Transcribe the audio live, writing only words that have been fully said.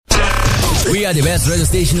We are the best radio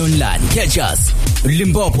station online. Catch us.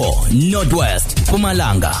 Limpopo, Northwest,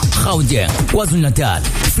 Mpumalanga, Gauteng, KwaZulu-Natal,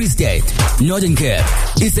 Free State, Northern Cape,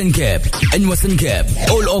 Eastern Cape, and Western Cape.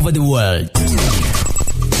 All over the world.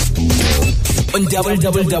 On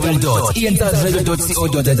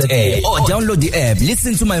www.iantouchradio.co.za or download the app,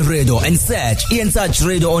 listen to my radio and search Ian Touch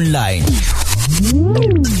Radio online.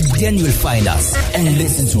 Then you will find us and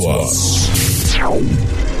listen to us.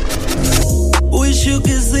 Wish you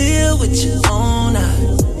could see it with your own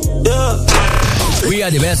eyes. Yeah. We are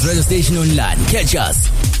the best radio station online. Catch us.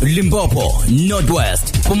 Limpopo,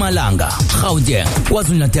 Northwest, Mpumalanga, Gauteng,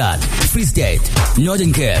 KwaZulu-Natal, Free State,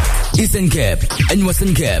 Northern Cape, Eastern Cape, and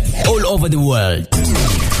Western Cape. All over the world.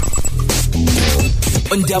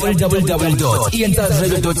 On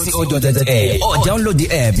www.iantouchradio.co.za or download the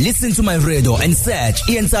app, listen to my radio and search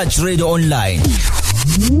Ian Touch Radio online.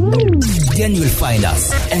 Then you will find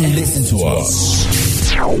us and listen to us.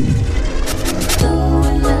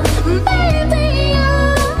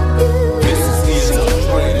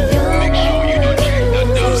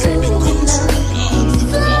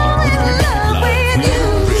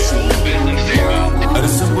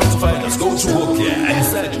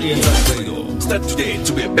 Start today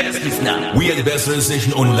to be a best listener. We are the best radio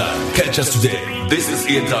station online. Catch us today. This is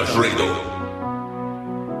Ian Touch Radio.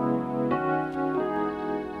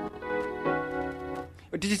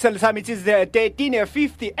 Digital time, it is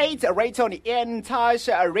 13:58 right on Ian Touch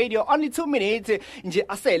Radio. Only 2 minutes. Nje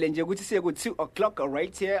asele nje ukuthi siye ku 2 o'clock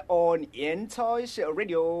right here on Ian Touch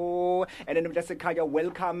Radio. And then just a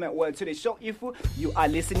welcome to the show if you are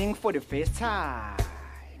listening for the first time.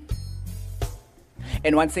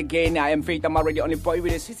 And once again, I am Faith Amar, the only boy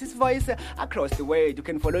with the sweetest voice across the world. You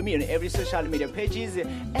can follow me on every social media pages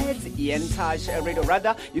at Ian Touch Radio.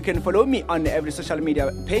 Rather, you can follow me on every social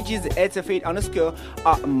media pages at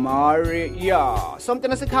Faith_Maria.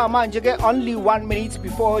 Something as a command, you get only 1 minute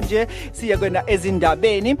before je see you're gonna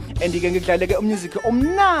ezindabeni and you can get music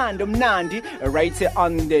umnandi right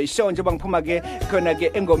on the show. Njobang Pumage gonna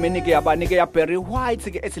get engomeni ge abanike ya Perry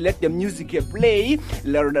White to let the music play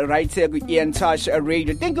right here with Ian Touch Radio.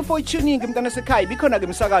 Thank you for tuning in. Because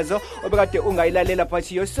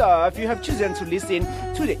yourself, you have chosen to listen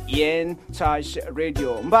to the Ian Touch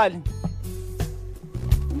Radio. Mbali.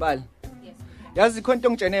 Yes. Yazi khona into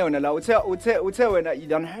ngitshene yona la uthe wena you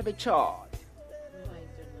don't have a child. No, I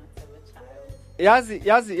do not have a child.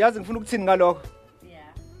 Yazi ngifuna ukuthini ngalokho?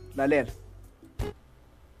 Yeah. Lalela.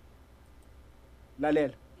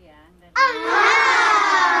 Really?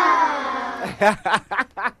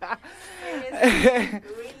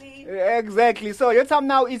 Exactly. So your time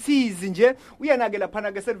now is easy nje. Uyana ke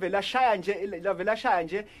lapha ke sevela shaya nje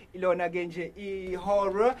ilona ke nje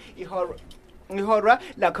ihora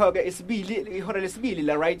lakho ke ihora lesibili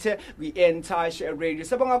la right we Ian Touch Radio.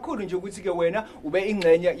 Sabonga kakhulu nje ukuthi ke wena ube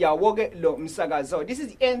ingcenye yawo ke lo msakazo. This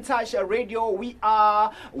is Ian Touch Radio. We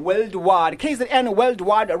are worldwide. KZN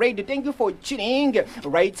Worldwide Radio. Thank you for tuning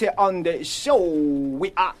right on the show.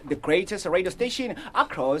 We are the greatest radio station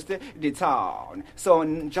across the town. So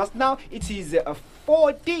just now it is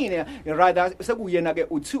 14 rather sekuyena ke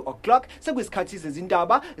u2 o'clock sekuyisikhathi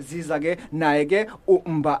zezindaba ziza ke naye ke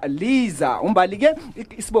umbali ke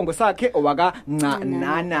isibongo sakhe owaka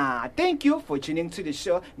Nana. Thank you for tuning to the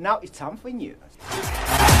show. Now it's time for news.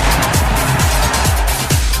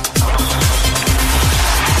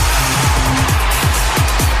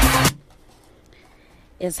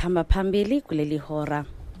 Esihamba phambili kuleli hora.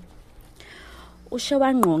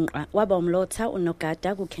 Ushewangqongqa waba umlotha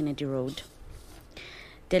uNogada ku Kennedy Road.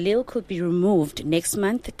 Dalil could be removed next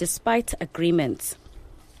month despite agreements.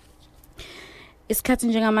 Isikhathi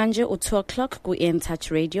njengamanje u2 o'clock ku Ian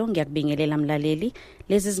Touch Radio. Ngiyakubingelela mlaleli.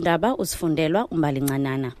 Lezi zindaba usifundelwa umbali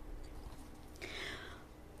Ncanana.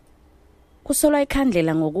 Kusolwa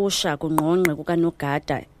ikhandlela ngokusha kungqongqe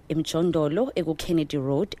kukaNogada emjondolo eku Kennedy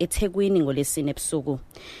Road eThekwini ngolesine ebusuku.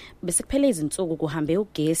 Besikuphele izinsuku kuhambe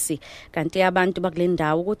ugesi kanti abantu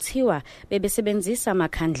bakulendawo kuthiwa bebesebenzisa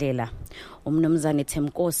amakhandlela. Umnumzane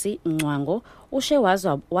Themkosi Ncwango ushe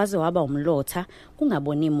waze waba umlotha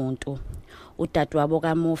kungaboni umuntu. Udadewabo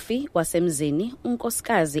kaMufi wasemzini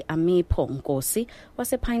unkosikazi Amipho Nkosi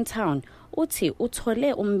wase Pinetown uthi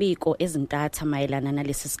uthole umbiko ezintatha mayelana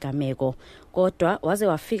nalesi sigameko kodwa waze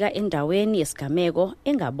wafika endaweni yesigameko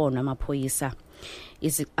engabonwa amaphoyisa.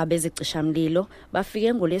 Abezicishamlilo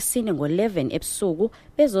bafike ngolesine ngo11 ebusuku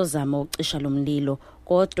bezozama ukucisha lomlilo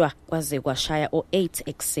kodwa kwaze kwashaya o8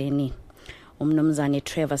 ekseni. Umnumzane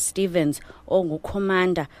Trevor Stevens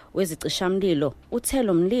ongukhomanda wezicishamlilo uthe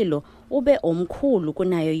lo mlilo ube omkhulu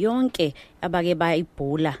kunayo yonke abake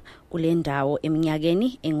bayibhula kule ndawo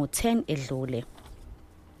eminyakeni engu10 edlule.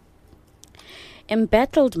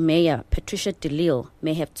 Embattled Mayor Patricia de Lille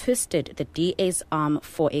may have twisted the DA's arm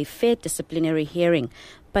for a fair disciplinary hearing,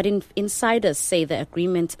 but insiders say the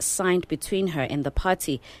agreement signed between her and the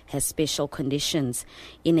party has special conditions.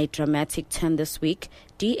 In a dramatic turn this week,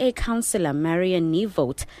 DA councillor Marian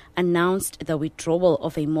Nieuwoudt announced the withdrawal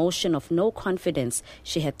of a motion of no confidence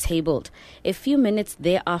she had tabled. A few minutes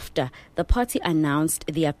thereafter, the party announced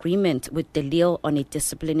the agreement with de Lille on a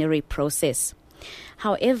disciplinary process.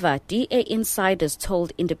 However, DA insiders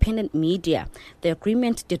told independent media the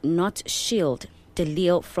agreement did not shield de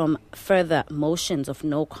Lille from further motions of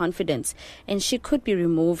no confidence, and she could be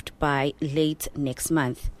removed by late next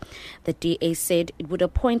month. The DA said it would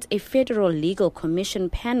appoint a federal legal commission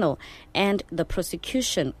panel, and the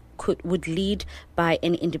prosecution would be led by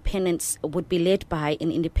an independent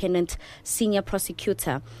senior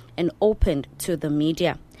prosecutor and opened to the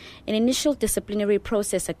media. An initial disciplinary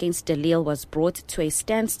process against de Lille was brought to a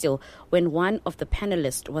standstill when one of the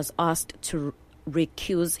panelists was asked to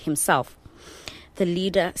recuse himself. The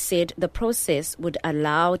leader said the process would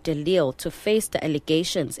allow de Lille to face the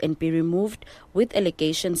allegations and be removed with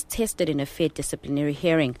allegations tested in a fair disciplinary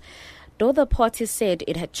hearing. Though the party said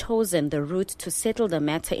it had chosen the route to settle the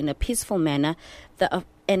matter in a peaceful manner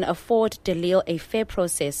and afford de Lille a fair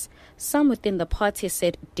process, some within the party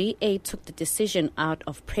said DA took the decision out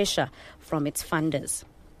of pressure from its funders.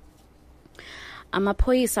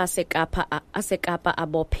 Amaphoyisa asekapa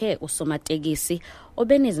abophe usomatekisi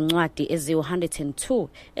obenezincwadi ezi-102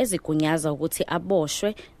 ezigunyaza ukuthi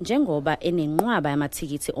aboshwe njengoba enenqwaba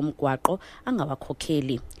yamathikithi omgwaqo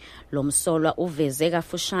angawakhokheli. Lo msolwa uvele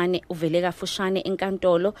kafushane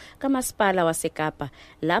enkantolo kamasipala waseKapa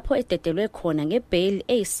lapho ededelwe khona ngebail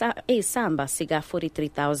eyisamba sika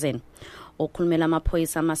 43,000. Okhulumela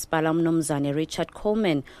amaphoyisa amasipala umnomzane Richard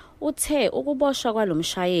Coleman uthe ukuboshwa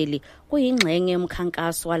kwalomshayeli kuyingxenye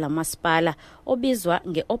yomkhankaso walamasipala obizwa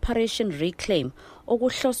nge-Operation Reclaim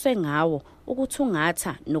okuhloswe ngawo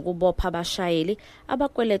ukuthungatha nokubopha abashayeli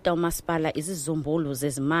abakweleta umasipala izizumbulu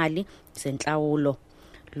zezimali zenhlawulo.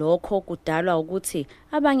 Lokho kudalwa ukuthi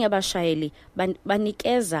abanye abashayeli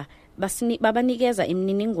babanikeza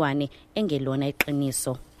imininingwane engelona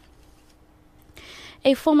iqiniso.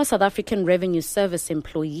 A former South African Revenue Service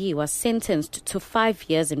employee was sentenced to 5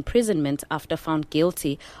 years imprisonment after found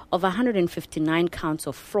guilty of 159 counts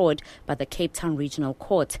of fraud by the Cape Town Regional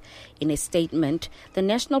Court. In a statement, the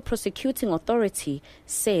National Prosecuting Authority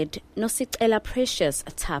said Nosicela Precious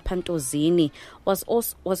Tapantozini was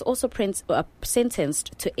also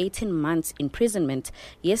sentenced to 18 months imprisonment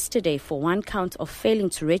yesterday for one count of failing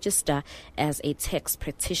to register as a tax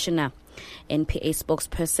practitioner. NPA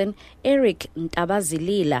spokesperson Eric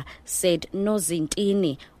Ntabazilila said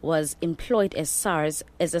Nozintini was employed as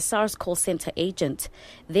a SARS call center agent.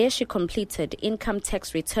 There she completed income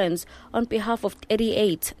tax returns on behalf of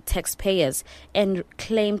 38 taxpayers and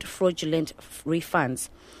claimed fraudulent refunds.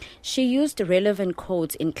 She used relevant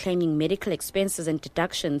codes in claiming medical expenses and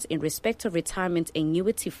deductions in respect of retirement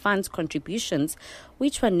annuity funds contributions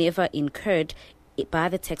which were never incurred by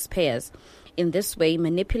the taxpayers. In this way,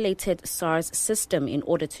 manipulated SARS system in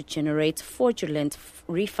order to generate fraudulent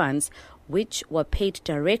refunds which were paid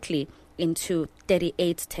directly into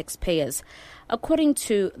 38 taxpayers. According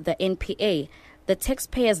to the NPA, the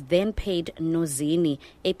taxpayers then paid Nozini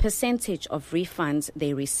a percentage of refunds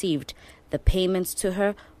they received. The payments to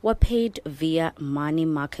her were paid via money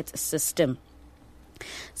market system.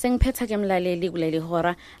 Sengiphetha ke mlaleli kuleli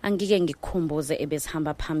hora angike ngikhumbuze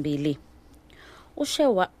ebesihamba phambili. Ushe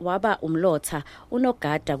waba umlotha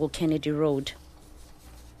unogada ku Kennedy Road.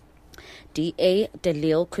 DA de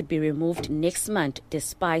Lille could be removed next month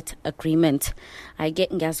despite agreement. Ayike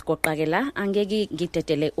ngiyasigoqakela angeke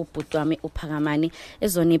ngidedele ubhuti wami uPhakamani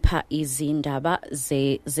ezonipha izindaba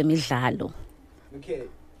zemidlalo. Okay.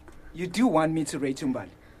 You do want me to rate Umbali?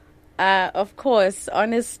 Of course,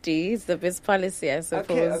 honesty is the best policy, I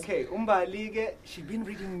suppose. Okay. Umbali, she's been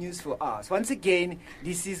reading news for us. Once again,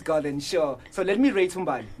 this is Golden Show. So let me rate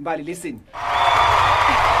Umbali. Umbali, listen.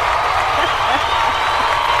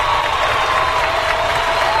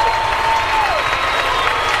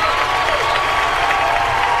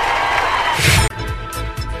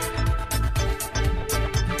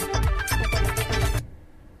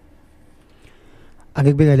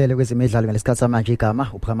 Angikubingelele kwezemidlalo ngalesikhathi samanje igama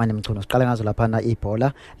uPhamani Mchunu siqala ngazo lapha na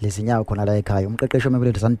ibhola lezinyawo khona la ekhaya umqeqeshi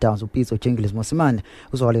wemebelelo Sundowns uPitso Jingles Mosimane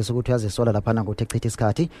uzowalisa ukuthi uyazisola lapha na ngokuthi echitha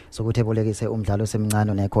isikhathi sokuthi ebolekise umdlalo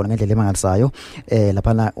semncane nekhona ngendlela emangalisayo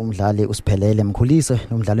lapha na umdlali usiphelele Mkhulise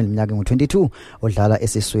nomdlali oneminyaka ngo22 odlala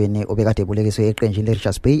esisweni obekade ebolekiswe eqenjini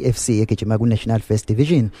leRichards Bay FC egijima ku National First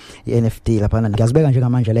Division iNFD lapha na ngiyazibeka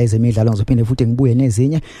njengamanje la ezemidlalo ngizophinde futhi ngibuye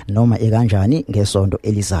nezinye noma ekanjani ngesonto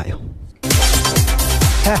elizayo.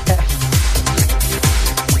 This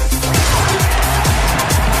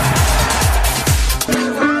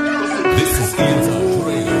is Inside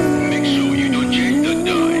Radio. Make sure you don't check the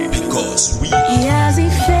dial because we make it live.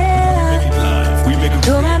 We make it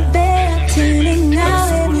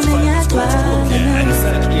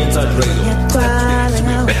Inside Radio.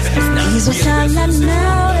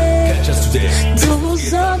 Catch us today.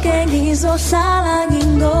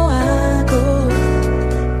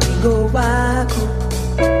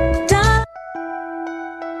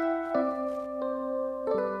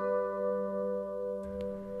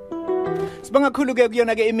 Bangakhulu ke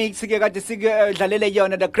kuyona ke imix ke kade sikudlalele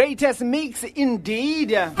yona the greatest mix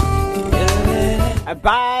indeed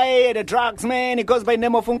by the drugs man. It goes by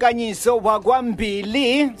name of Unkanyiso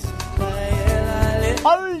Wagwambili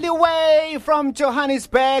all the way from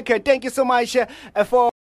Johannesburg. Thank you so much for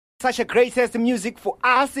such a greatest music for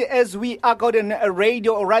us as we are golden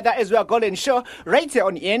radio, or rather as we are golden show right here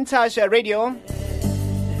on Entash Radio.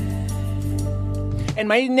 And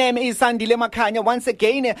my name is Sandile Makanya, once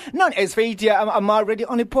again, known as Fadia. I'm already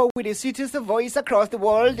on the pole with the sweetest voice across the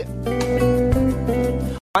world.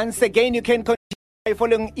 Once again, you can continue by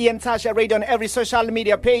following Entash Radio on every social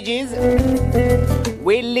media pages.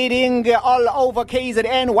 We're leading all over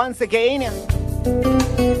KZN once again.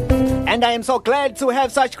 And I am so glad to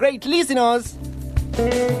have such great listeners.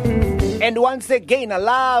 And once again, I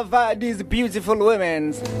love these beautiful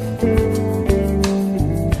women.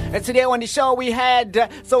 And today on the show we had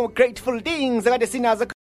some grateful things. And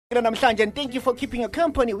thank you for keeping your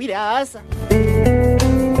company with us.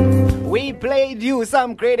 We played you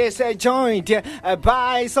some greatest joint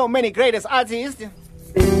by so many greatest artists.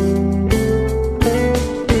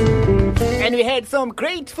 And we had some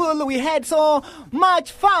grateful, we had so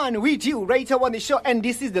much fun with you right here on the show. And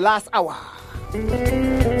this is the last hour.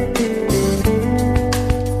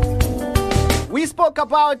 We spoke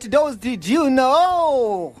about those did you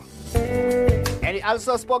know? And we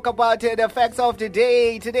also spoke about the facts of the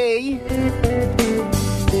day today.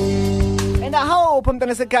 And I hope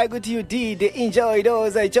you did enjoy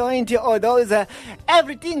those joint or those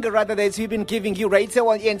everything rather that we've been giving you right here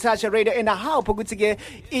on Entash Radio. And I hope it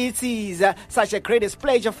is such a greatest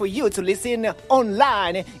pleasure for you to listen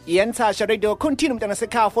online. Entash Radio. Continue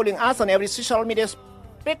following us on every social media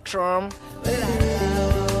spectrum.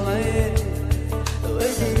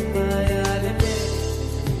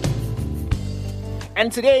 And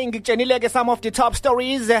today, ngichenile some of the top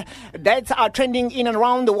stories that are trending in and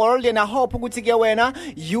around the world. And I hope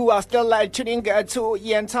you are still tuning to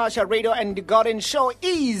Entash Radio, and the Garden Show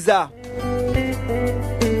is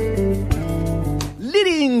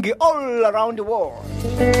leading all around the world.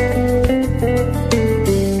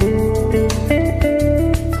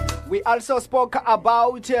 We also spoke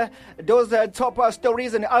about those top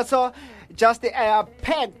stories, and also just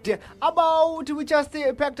packed about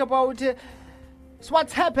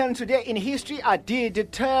what's happened today in history. I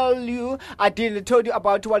did tell you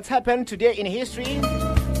about what's happened today in history.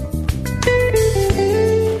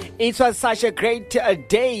 It was such a great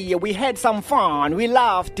day. We had some fun, we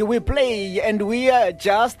laughed, we played, and we are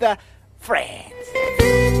just friends.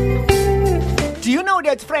 Do you know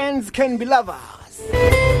that friends can be lovers?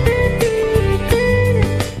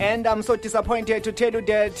 And I'm so disappointed to tell you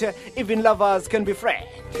that even lovers can be friends.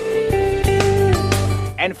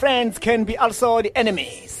 And friends can be also the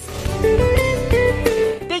enemies.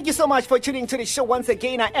 Thank you so much for tuning to the show once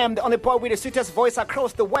again. I am the only boy with the sweetest voice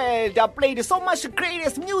across the world. I played so much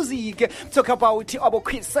greatest music. Talk about our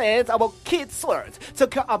kids' sets, our kids' words.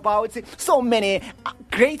 Talk about so many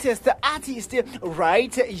greatest artists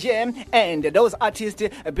right here. And those artists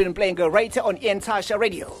have been playing right on Entash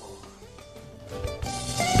Radio.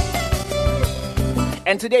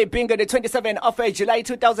 And today, being the 27th of July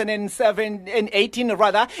 2018,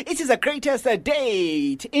 rather, it is the greatest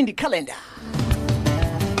date in the calendar.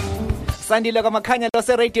 Sandile Makanya lose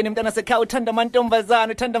radio nimtana sekau tanda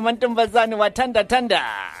mantombazana watanda tanda.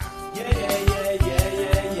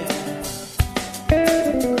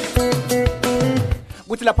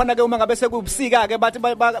 Kuthi lapha ke uma ngabe sekubusika ke bathi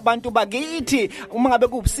bantu bakithi uma ngabe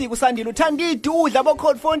kubusika uSandile uthanda idudla bo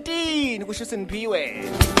Cold Fontaine kusho siniphiwe.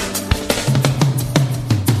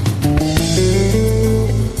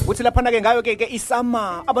 uthi lapha ke ngayo ke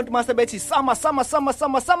isama abantu mase bethi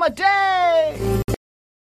summer day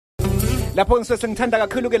lapho ngisuke sengithanda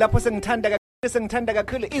kakhulu ke lapho sengithanda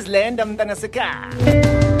kakhulu Islanda mntana sekhaya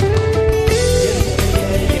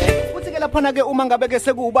uthi ke lapha ke uma ngabe ke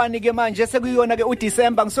sekubani ke manje sekuyona ke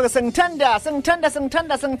uDecember ngisuke sengithanda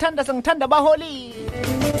baholi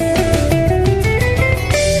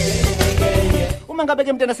uma ngabe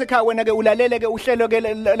ke mntana sekhaya wena ke ulalele ke uhlelo ke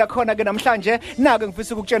la khona ke namhlanje nake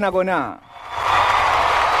ngifisa ukutshena kona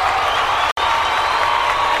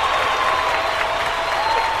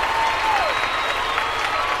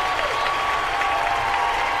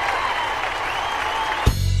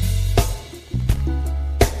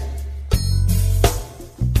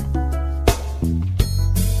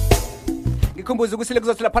Kumbuzo kusile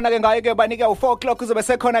kuzothi lapha ke ngayo ke banike u4 o'clock kuzobe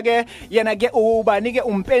sekhona ke yena ke ubanike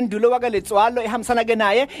umpendulo wakaletswalo ehambisana ke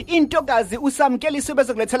naye intokazi usamkelisi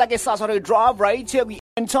bese kulethela ke Saturday Drive right here we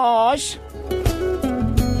Entosh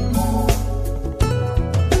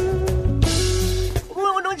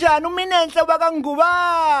unjani uminenhle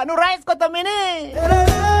bakangubani uright kodwa mini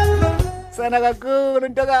sana kakhulu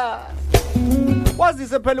intokazi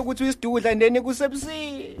wazise phela ukuthi uyisidudla ndeni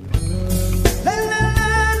kusebusini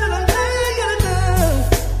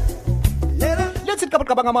Let's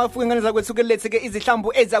kapha ngamafuku ngane kwethu ke lethe ke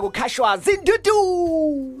izihlambu ezakukhashwa zindudu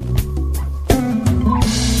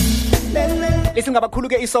Lisingabakhulu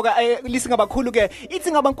ke isoka lisingabakhulu ke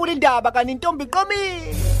ithi ngabankulu indaba kanti intombi iqomi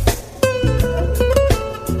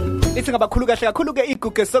Lisingabakhulu kahle kakhulu ke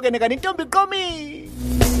igugu sokene kanti intombi iqomi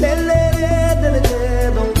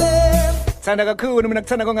Thanda kakhulu mina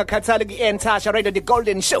kuthanda ngongakhathali ku-Entasha Radio The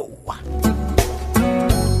Golden Show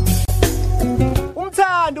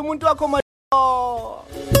Umthanda umuntu wakho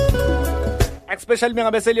especially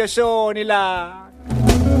mengabe seliyoshoni la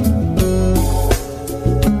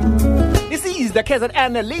This is the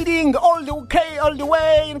KZN leading all the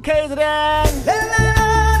way in KZN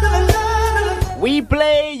We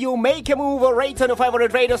play you make a move right on the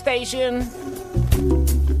 500 radio station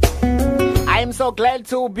I'm so glad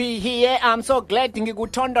to be here I'm so glad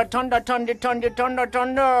ngikuthonda thonda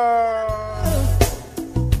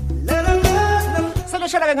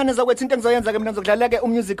Saloshela ke ngane zakwethu into engizoyenza ke mina ngizodlala ke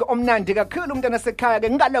umusic omnandi kakhulu umntana sekhaya ke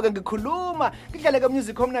ngikaloke ngikhuluma ngidlale ke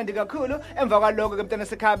umusic omnandi kakhulu emva kwaloko ke umntana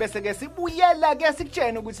sekhaya bese ke sibuyela ke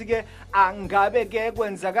sikutshena ukuthi ke angabe ke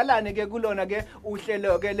kwenzakalani ke kulona ke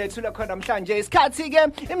uhlelo ke lethu la khona namhlanje isikhathi ke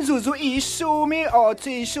imizuzu ishumi or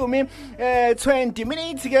 20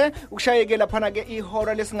 minutes ke ukushayeke lapha ke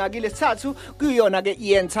ihora lesingakile sithathu kuyona ke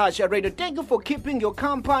iEntasha Radio Thank you for keeping your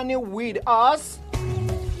company with us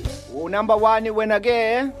Number 1 wena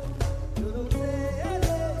ke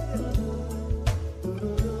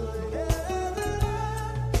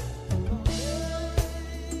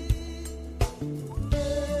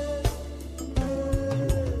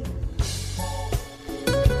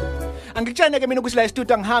Angikutshene ke mina ukuthi la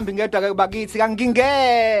studio ngihambi ngedwa ke bakithi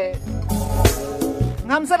kanginge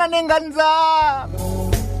Ngamsana nengane zami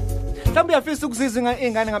Mhlawumbe uyafisa ukuzizwa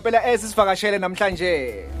ingane ngempela esivakashele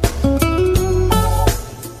namhlanje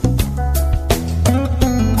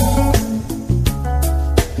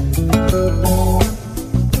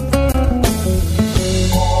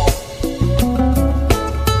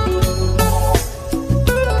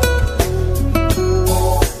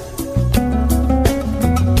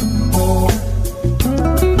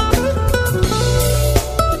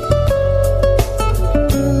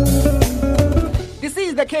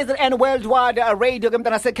KZN Worldwide Radio ke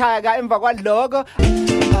mntana sekhaya ka emva kwaloko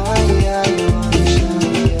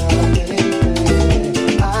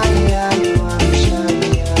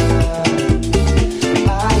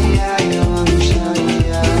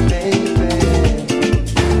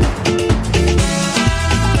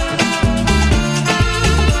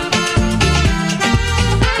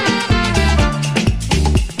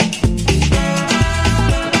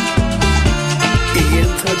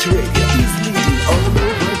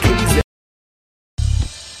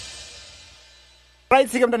Right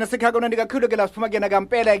sike mntana sekhaya kona ndikakhulu ke la siphuma kena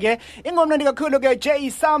kampela ke ingomna ndikakhulu ke J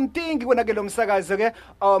something kona ke lo msakazo ke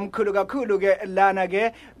omkhulu kakhulu ke lana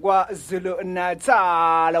ke kwaZulu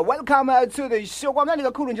Natal Welcome to the show kwamnandi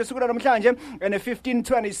kakhulu nje sukula namhlanje and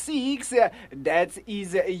 15:26 that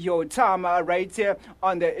is your time right here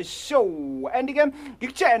on the show and ke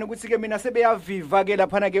ngikutshela ukuthi ke mina sebeyaviva ke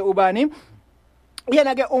lapha ke ubani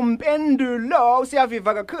Yena ke umpendulo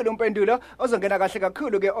siyaviva kakhulu umpendulo ozongena kahle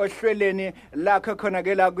kakhulu ke ohlweleni lakho khona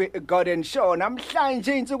ke la kwi Garden Show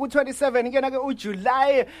namhlanje insuku 27 kena ke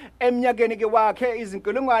uJuly eminyakeni ke wakhe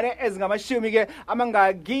izinkulungwane ezingamashumi ke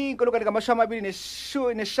amangaki inkulungwane ngamashumi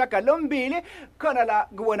 20 khona la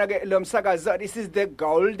kubona ke lo msakazo. This is the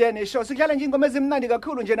Golden Show. Sidlala nje ingoma ezimnandi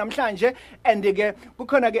kakhulu nje namhlanje and ke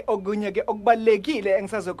kukhona ke okunye ke okubalekile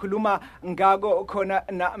engisazokhuluma ngako khona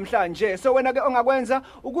namhlanje. So wena ke ongakwenza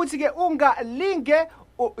ukuthi ke ungalinge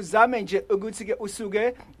uzame nje ukuthi ke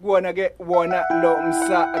usuke kuona ke wona lo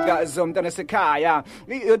msakazo mntana sekhaya.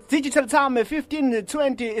 Digital time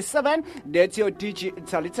 15:27 that's your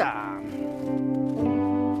digital time.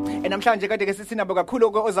 Namhlanje kade ke sisinabo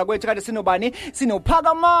kakhulu ozakwethu kade sinobani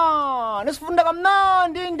sinoPhakamani esifunda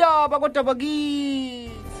kamnandi indaba kodwa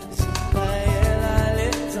bakithi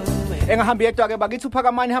engahamba yedwa ke bakithi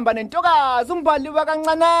uPhakamani hamba nentokazi umbali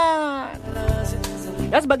wakancanana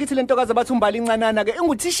yazi bakithi lentokazi bathi umbali incanana ke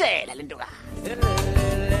inguthishela lentokazi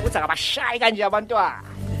uthi akabashayi kanje abantwana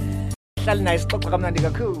hlali naye sixoxa kamnandi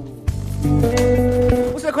kakhulu.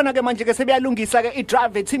 Usekhona ke manje ke sebeyalungisa ke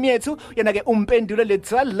i-drive team yethu yena ke umpendulo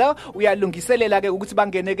lethwala uyalungiselela ke ukuthi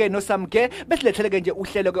bangene ke noSamke besilethele ke nje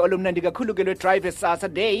uhlelo ke olumnandi kakhulu ke lwe-drive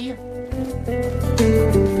Saturday.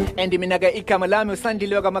 And mina ke igama lami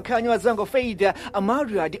uSandile kaMakhanyo wazongo Fade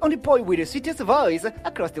Amaria, the only boy with the sweetest voice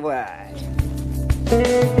across the world.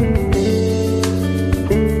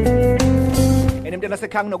 Mntana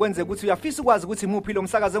sekhanga nokwenza ukuthi uyafisa ukwazi ukuthi imuphi lo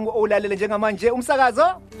msakazo olalele njengamanje umsakazo.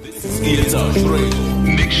 This is Guitar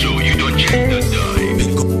Radio. Make sure you don't change the dial.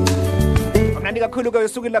 Mnandi kakhulu ke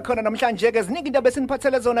usukile khona namhlanje ke ziningi indaba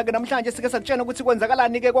esiniphathele zona ke namhlanje sike sakutshena ukuthi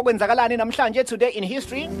kwenzakalani ke kwakwenzakalani namhlanje today in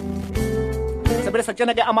history. Sabele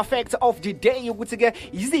sakutshena ke ama facts of the day ukuthi ke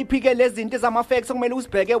yiziphi ke lezi zinto ezama facts okumele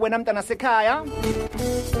usibheke wena mntana sekhaya.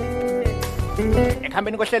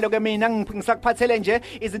 Ekhambeni kohlelo ke mina ngisakuphathele nje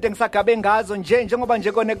izinto engisagabe ngazo nje njengoba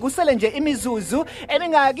nje kone kusele nje imizuzu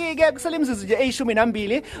emingaki ke kusele imizuzu nje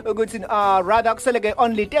e12 ukuthi rather kusele ke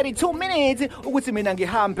only 32 minutes ukuthi mina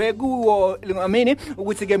ngihambe kuwo ngamini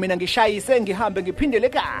ukuthi ke mina ngishayise ngihambe ngiphindele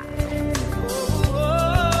ekhaya.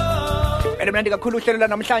 Mnandi kakhulu uhlelo la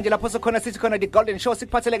namhlanje lapho sokhona sithi khona the Golden Show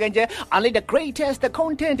sikuphathele ke nje only the greatest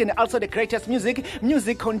content and also the greatest music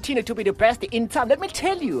continue to be the best in time. Let me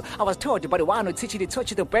tell you, I was told by the one who teach you to touch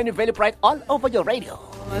the brand new very bright all over your radio.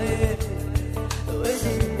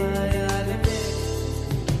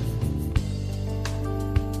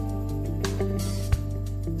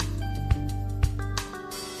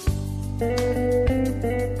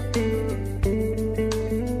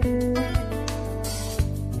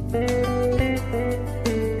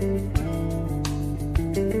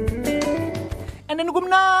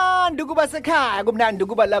 Kumnandi kuba sekhaya kumnandi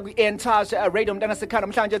kuba la kwi-Entosh Radio mntana sekhaya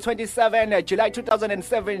namhlanje 27 July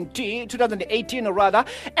 2018 rather.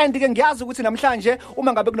 And ke ngiyazi ukuthi namhlanje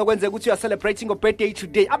uma ngabe kunokwenzeka ukuthi you are celebrating your birthday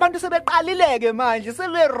today abantu sebeqalileke manje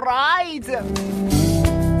sebe right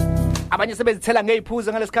abanye sebezithela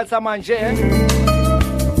ngeziphuzo ngalesikhathi samanje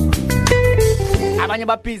abanye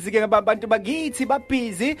babhizi ke abantu bakithi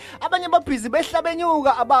babhizi abanye babhizi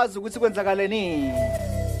behlabenyuka abazi ukuthi kwenzakaleni.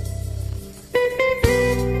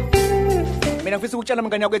 Mina ngifisa ukutshela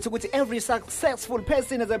mngane yakwethu ukuthi every successful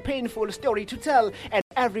person has a painful story to tell and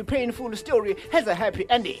every painful story has a happy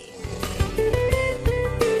ending.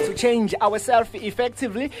 To change ourselves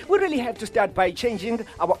effectively, we really have to start by changing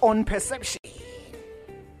our own perception.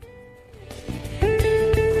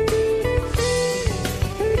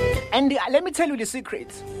 And let me tell you the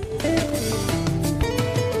secret.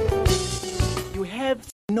 You have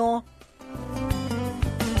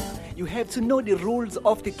to know the rules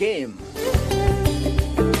of the game.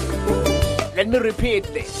 Let me repeat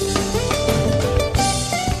this.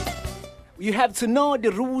 You have to know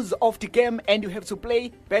the rules of the game and you have to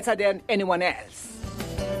play better than anyone else.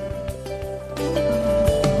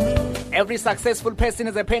 Every successful person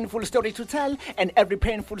has a painful story to tell and every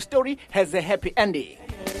painful story has a happy ending.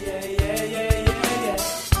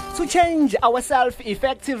 To change ourselves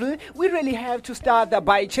effectively, we really have to start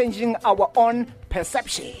by changing our own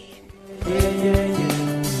perception.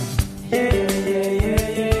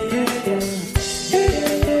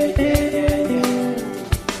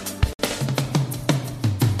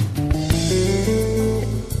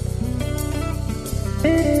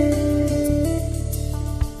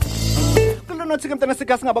 Nothi ke mntana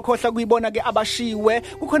sekhaya singabakhohla kuyibona ke abashiwe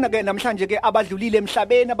kukhona ke namhlanje ke abadlulile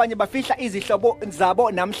emhlabeni abanye bafihla izihlobo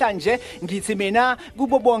zabo namhlanje ngithi mina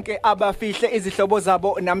kubo bonke abafihle izihlobo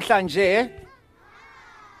zabo namhlanje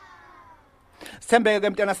Sithembeke ke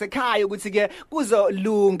mntana sekhaya ukuthi ke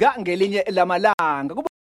kuzolunga ngelinye lamalanga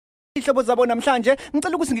ihlobo zabo namhlanje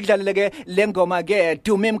ngicela ukuthi ngidlalele ke lengoma ke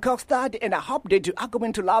Dumim Cockstad, and I hope that you are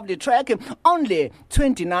going to love the track. Only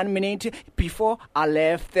 29 minutes before I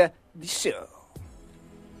left the show.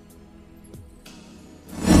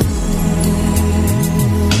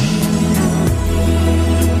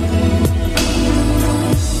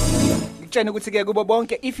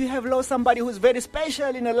 If you have lost somebody who's very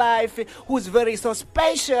special in your life, who's very so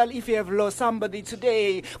special, if you have lost somebody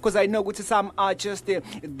today, because I know some are just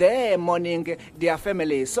there mourning their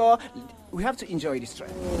family, so we have to enjoy this track.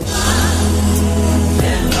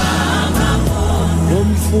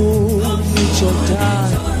 Don't fool with your time.